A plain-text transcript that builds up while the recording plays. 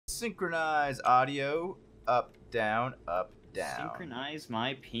Synchronize audio. Up, down, up, down. Synchronize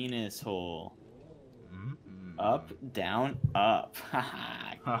my penis hole. Mm-hmm. Up, down, up.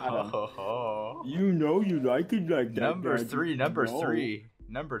 Oh, You know you like it like that. number Daddy. three.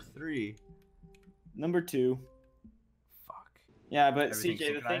 Number two. Fuck. Yeah, but Everything's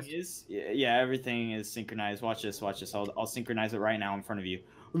CJ, the thing is, yeah, everything is synchronized. Watch this. I'll synchronize it right now in front of you.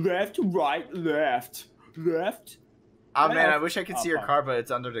 Left, right, left, left. Oh left. man, I wish I could see your fuck. car, but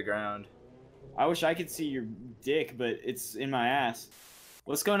it's under the ground. I wish I could see your dick, but it's in my ass.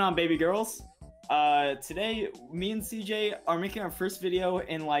 What's going on, baby girls? Today, me and CJ are making our first video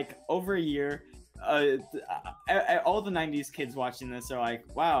in like over a year. All the 90s kids watching this are like,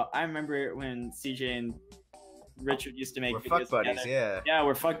 wow, I remember when CJ and Richard used to make We're videos fuck buddies, together. Yeah,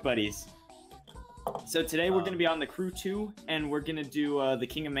 we're fuck buddies. So today we're gonna be on the Crew 2, and we're gonna do the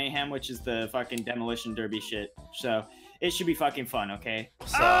King of Mayhem, which is the fucking demolition derby shit. So it should be fucking fun, okay?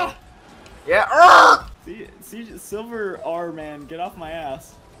 So, yeah. See, Silver R, man, get off my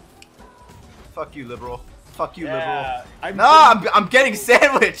ass. Fuck you, liberal. Fuck you, Yeah, liberal. I'm getting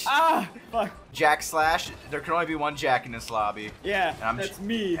sandwiched. Ah, fuck. Jack slash. There can only be one Jack in this lobby. Yeah, that's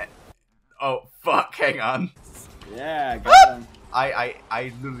me. Oh fuck! Hang on. Yeah, got him.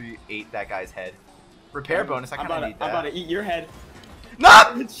 I literally ate that guy's head. Repair bonus. I kind of need that. I'm about to eat your head.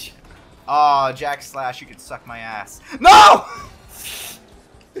 No! Oh, Jack slash. You could suck my ass. No!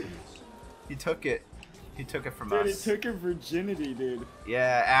 He took it. He took it from us. Dude, he took her virginity, dude.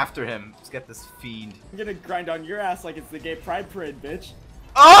 Yeah, after him. Let's get this fiend. I'm gonna grind on your ass like it's the gay pride parade, bitch.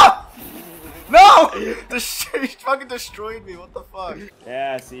 Oh! No! He fucking destroyed me. What the fuck?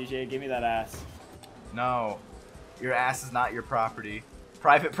 Yeah, CJ, give me that ass. No. Your ass is not your property.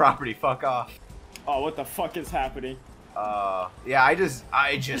 Private property. Fuck off. Oh, what the fuck is happening? Yeah, I just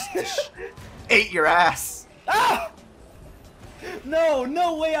ate your ass. Ah!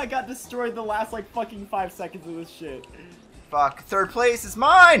 No way I got destroyed the last, like, fucking 5 seconds of this shit. Fuck, third place is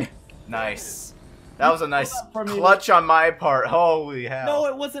mine! Nice. That was a nice clutch on my part. Holy hell. No,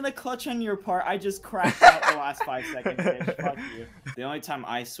 it wasn't a clutch on your part. I just cracked out the last 5 seconds, bitch. Fuck you. The only time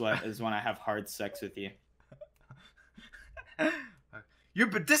I sweat is when I have hard sex with you.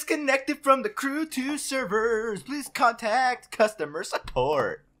 You've been disconnected from the Crew 2 servers. Please contact customer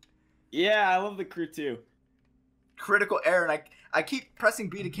support. Yeah, I love the Crew 2. Critical error, and I keep pressing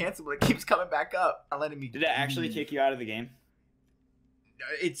B to cancel, but it keeps coming back up. Not letting me. Did it actually kick you out of the game?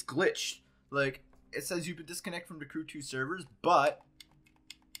 It's glitched. Like, it says you've been disconnected from the Crew 2 servers, but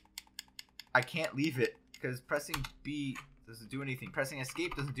I can't leave it because pressing B doesn't do anything. Pressing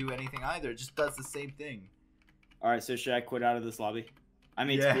escape doesn't do anything either. It just does the same thing. Alright, so should I quit out of this lobby? I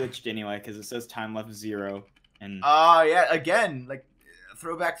mean, Yeah. it's glitched anyway because it says time left 0. And Oh, yeah, again, like,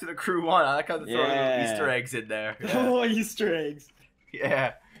 throwback to the Crew 1. I like how they throw little Yeah. Easter eggs in there. Oh, Easter eggs.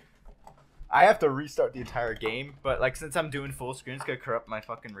 Yeah. I have to restart the entire game, but like since I'm doing full screen, it's gonna corrupt my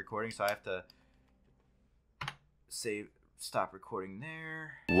fucking recording, so I have to stop recording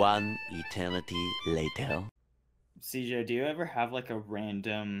there. One eternity later. CJ, do you ever have like a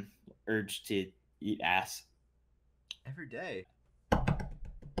random urge to eat ass? Every day.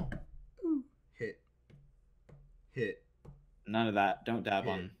 Hit. None of that. Don't dab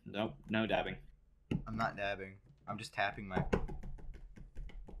Yeah. on. Nope, no dabbing. I'm not dabbing. I'm just tapping my.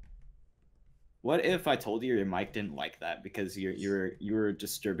 What if I told you your mic didn't like that because you were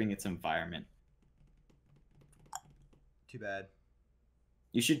disturbing its environment? Too bad.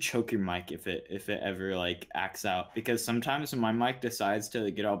 You should choke your mic if it ever like acts out, because sometimes when my mic decides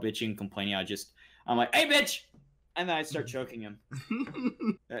to get all bitchy and complaining, I'm like, hey bitch, and then I start choking him.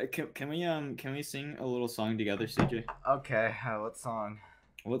 Can we sing a little song together, CJ? Okay, what song?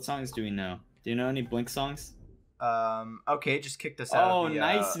 What songs do we know? Do you know any Blink songs? Okay, just kicked us out. Oh, of the,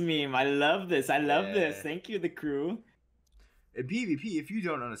 nice meme. I love this. I love this. Yeah. Thank you, the crew. In PvP, if you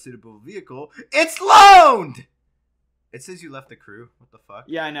don't own a suitable vehicle, it's loaned! It says you left the crew. What the fuck?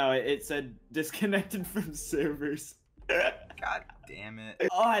 Yeah, I know. It said disconnected from servers. God damn it.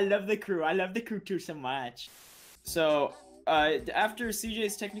 Oh, I love the crew. I love the crew too so much. So, after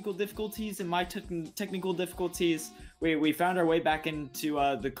CJ's technical difficulties and my technical difficulties, we found our way back into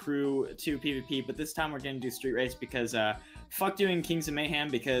the Crew 2 PvP, but this time we're going to do Street Race because fuck doing Kings of Mayhem,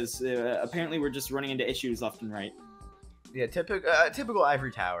 because apparently we're just running into issues left and right. Yeah, typical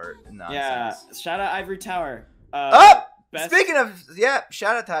Ivory Tower nonsense. Yeah, shout out Ivory Tower. Speaking of, yeah,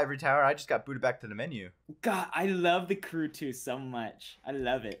 shout out to Ivory Tower. I just got booted back to the menu. God, I love the Crew 2 so much. I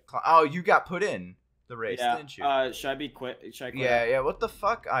love it. Oh, you got put in the race, didn't you? Should I quit? Yeah, what the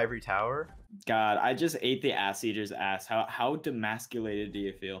fuck, Ivory Tower? God, I just ate the ass eater's ass. How demasculated do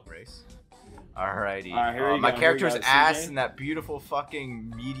you feel? Race. Alrighty. Alright, here we My go, character's here we go, ass CJ. in that beautiful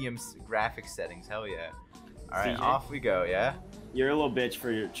fucking medium graphic settings. Hell yeah. Alright, CJ. off we go, yeah? You're a little bitch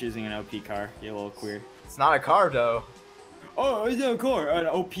for choosing an OP car. You're a little queer. It's not a car, though. Oh, it's a car, an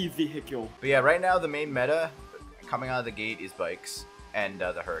OP vehicle. But yeah, right now the main meta coming out of the gate is bikes and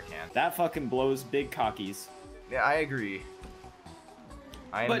the Hurricane. That fucking blows big cockies. Yeah, I agree.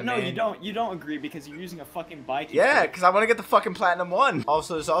 But no, you don't. You don't agree because you're using a fucking bike. Yeah, because I want to get the fucking Platinum 1.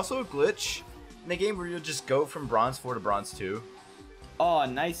 Also, there's also a glitch in the game where you'll just go from Bronze 4 to Bronze 2. Oh,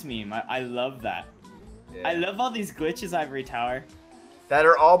 nice meme. I love that. Yeah. I love all these glitches, Ivory Tower. That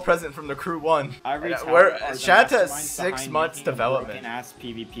are all present from the Crew 1. Ivory And, Tower. shout out to 6 months development. Ass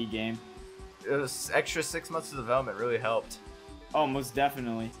PvP game. It was extra 6 months of development really helped. Oh, most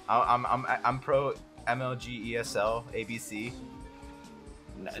definitely. I'm pro MLG ESL ABC.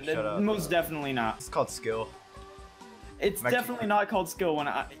 Shut up. Most definitely not. It's called skill. It's definitely not called skill when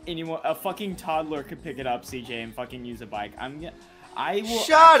a fucking toddler could pick it up, CJ, and fucking use a bike. I will.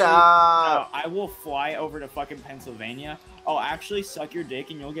 Shut up! No, I will fly over to fucking Pennsylvania. I'll actually suck your dick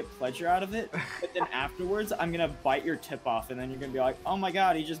and you'll get pleasure out of it. But then afterwards, I'm gonna bite your tip off, and then you're gonna be like, "Oh my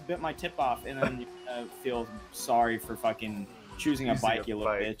god, he just bit my tip off," and then you're gonna feel sorry for fucking choosing a bike, you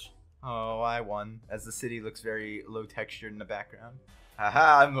little bitch. Oh, I won. As the city looks very low textured in the background.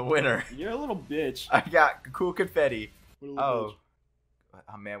 Haha, I'm the winner. You're a little bitch. I got cool confetti. Oh.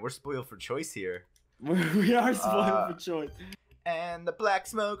 Oh man, we're spoiled for choice here. We are spoiled for choice. And the black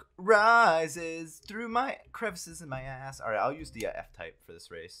smoke rises through my crevices in my ass. Alright, I'll use the F-type for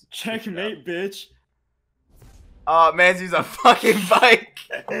this race. Checkmate, bitch. Oh, man's using a fucking bike.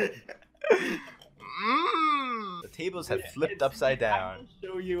 The tables have flipped upside down. I will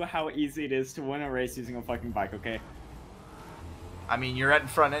show you how easy it is to win a race using a fucking bike, okay? I mean, you're right in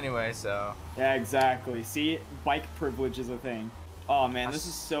front anyway, so. Yeah, exactly. See, bike privilege is a thing. Oh man, this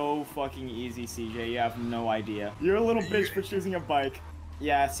is so fucking easy, CJ. You have no idea. You're a little bitch for choosing a bike.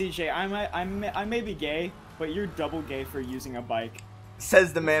 Yeah, CJ, I may be gay, but you're double gay for using a bike.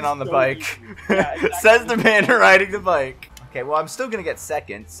 Says the man on the bike. Yeah, exactly. Says the man riding the bike. Okay, well, I'm still gonna get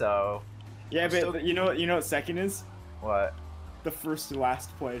second, so. Yeah, but you know what second is? What? The first to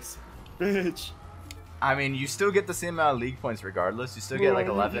last place. Bitch. I mean, you still get the same amount of league points regardless. You still get like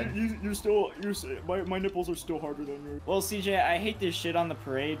 11. My nipples are still harder than yours. Well, CJ, I hate this shit on the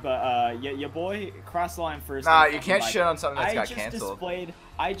parade, but your boy crossed the line first. Nah, you can't shit on something that's got canceled.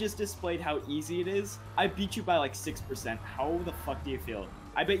 I just displayed how easy it is. I beat you by like 6%. How the fuck do you feel?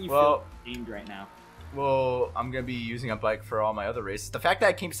 I bet you feel shamed right now. Well, I'm gonna be using a bike for all my other races. The fact that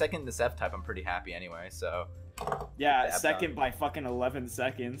I came second in this F-type, I'm pretty happy anyway. So. Yeah, second by fucking 11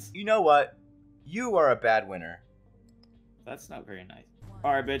 seconds. You know what? You are a bad winner. That's not very nice.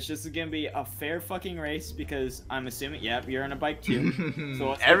 Alright, bitch, this is gonna be a fair fucking race because I'm assuming, yep, you're on a bike too.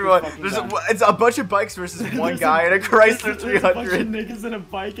 So everyone, it's a bunch of bikes versus one guy in a Chrysler 300. There's a bunch of niggas in a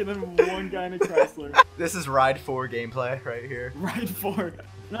bike and then one guy in a Chrysler. This is Ride 4 gameplay right here. Ride 4.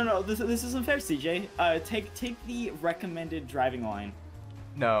 No, this isn't fair, CJ. Take the recommended driving line.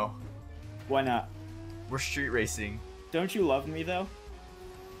 No. Why not? We're street racing. Don't you love me though?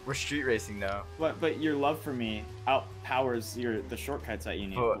 We're street racing now. But your love for me outpowers the shortcuts that you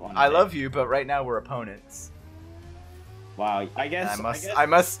need. I love you, but right now we're opponents. Wow, I guess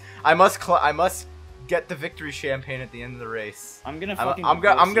I must get the victory champagne at the end of the race. I'm gonna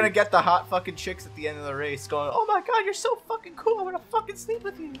get the hot fucking chicks at the end of the race going, "Oh my god, you're so fucking cool. I want to fucking sleep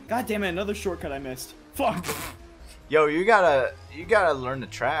with you." God damn it, another shortcut I missed. Fuck. Yo, you gotta learn the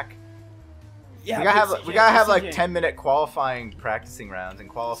track. Yeah, we gotta have like 10-minute qualifying practicing rounds and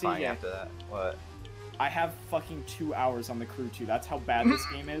qualifying after that. What? I have fucking 2 hours on the Crew 2. That's how bad this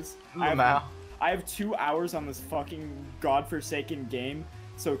game is. I have 2 hours on this fucking godforsaken game.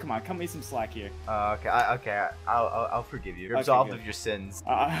 So come on, cut me some slack here. Okay, I'll forgive you. You're absolved of your sins.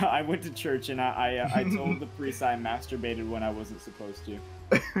 I went to church and I told the priest I masturbated when I wasn't supposed to.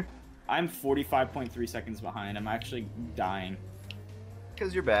 I'm 45.3 seconds behind. I'm actually dying.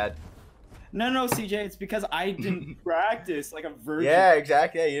 Because you're bad. No, CJ, it's because I didn't practice like a virgin. Yeah,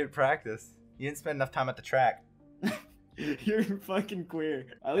 exactly. Yeah, you didn't practice. You didn't spend enough time at the track. You're fucking queer.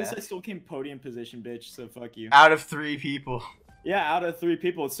 At least I still came podium position, bitch, so fuck you. Out of 3 people. Yeah, out of 3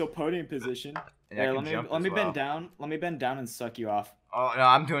 people, it's still podium position. Here, let me bend down. Let me bend down and suck you off. Oh, no,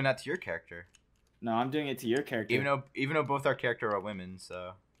 I'm doing that to your character. No, I'm doing it to your character. Even though both our character are women,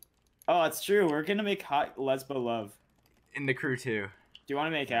 so. Oh, it's true. We're gonna make hot lesbo love. In the Crew 2. Do you want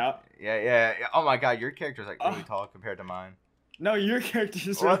to make out? Yeah. Oh my god, your character's like really tall compared to mine. No, your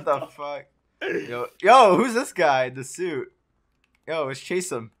character's really tall. What the fuck? Yo, who's this guy in the suit? Yo, let's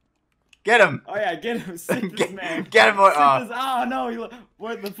chase him. Get him! Oh yeah, get him. Sit this man. Get him! Oh no!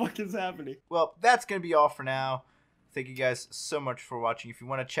 What the fuck is happening? Well, that's gonna be all for now. Thank you guys so much for watching. If you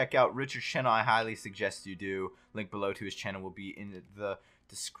want to check out Richard's channel, I highly suggest you do. Link below to his channel will be in the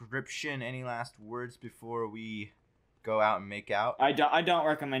description. Any last words before we go out and make out? I don't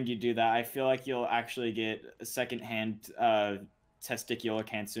recommend you do that. I feel like you'll actually get secondhand testicular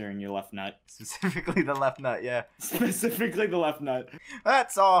cancer in your left nut. Specifically the left nut, yeah. Specifically the left nut.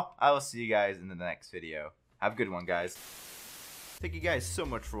 That's all. I will see you guys in the next video. Have a good one, guys. Thank you guys so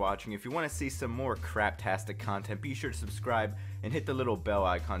much for watching. If you want to see some more craptastic content, be sure to subscribe and hit the little bell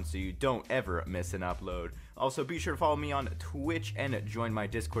icon so you don't ever miss an upload. Also, be sure to follow me on Twitch and join my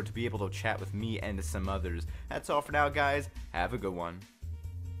Discord to be able to chat with me and some others. That's all for now, guys. Have a good one.